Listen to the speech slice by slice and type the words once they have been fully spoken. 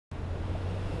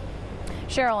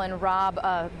Cheryl and Rob,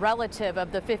 a relative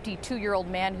of the 52-year-old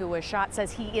man who was shot,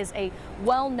 says he is a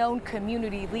well-known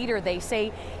community leader. They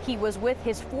say he was with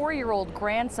his 4-year-old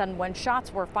grandson when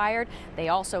shots were fired. They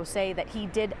also say that he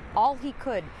did all he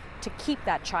could to keep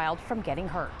that child from getting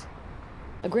hurt.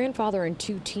 A grandfather and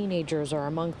 2 teenagers are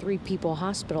among 3 people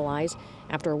hospitalized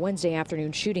after a Wednesday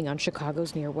afternoon shooting on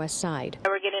Chicago's Near West Side.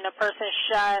 We're getting a person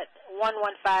shot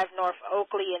 115 North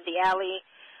Oakley in the alley.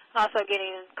 Also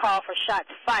getting a call for shots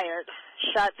fired.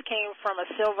 Shots came from a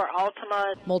silver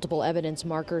Altima. Multiple evidence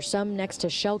markers, some next to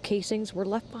shell casings, were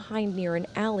left behind near an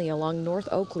alley along North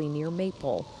Oakley near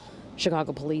Maple.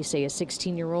 Chicago police say a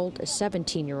 16-year-old, a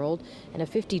 17-year-old, and a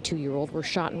 52-year-old were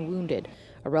shot and wounded.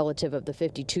 A relative of the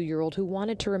 52-year-old who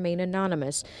wanted to remain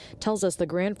anonymous tells us the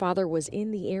grandfather was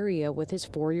in the area with his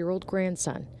 4-year-old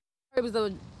grandson. It was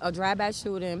a drive-by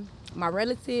shooting. My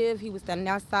relative, he was standing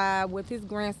outside with his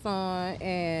grandson,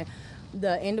 and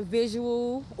the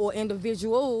individual or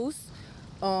individuals,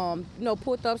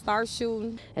 pulled up, started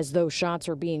shooting. As those shots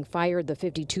were being fired, the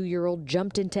 52-year-old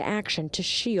jumped into action to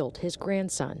shield his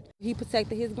grandson. He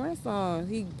protected his grandson.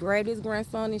 He grabbed his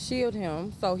grandson and shielded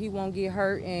him so he won't get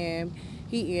hurt, and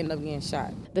he ended up getting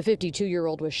shot. The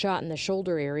 52-year-old was shot in the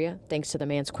shoulder area. Thanks to the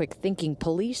man's quick thinking,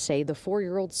 police say the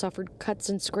 4-year-old suffered cuts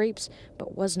and scrapes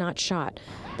but was not shot.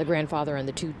 The grandfather and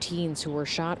the 2 teens who were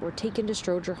shot were taken to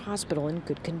Stroger Hospital in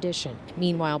good condition.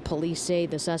 Meanwhile, police say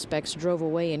the suspects drove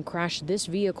away and crashed this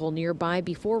vehicle nearby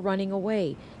before running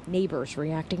away. Neighbors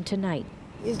reacting tonight.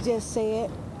 It's just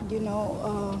sad,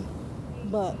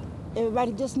 but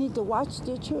everybody just needs to watch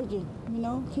their children,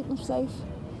 keep them safe,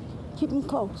 keep them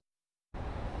close.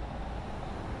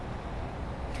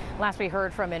 Last we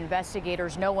heard from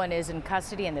investigators, no one is in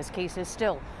custody and this case is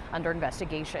still under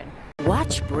investigation.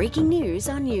 Watch breaking news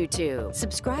on YouTube.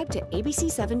 Subscribe to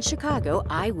ABC7 Chicago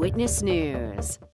Eyewitness News.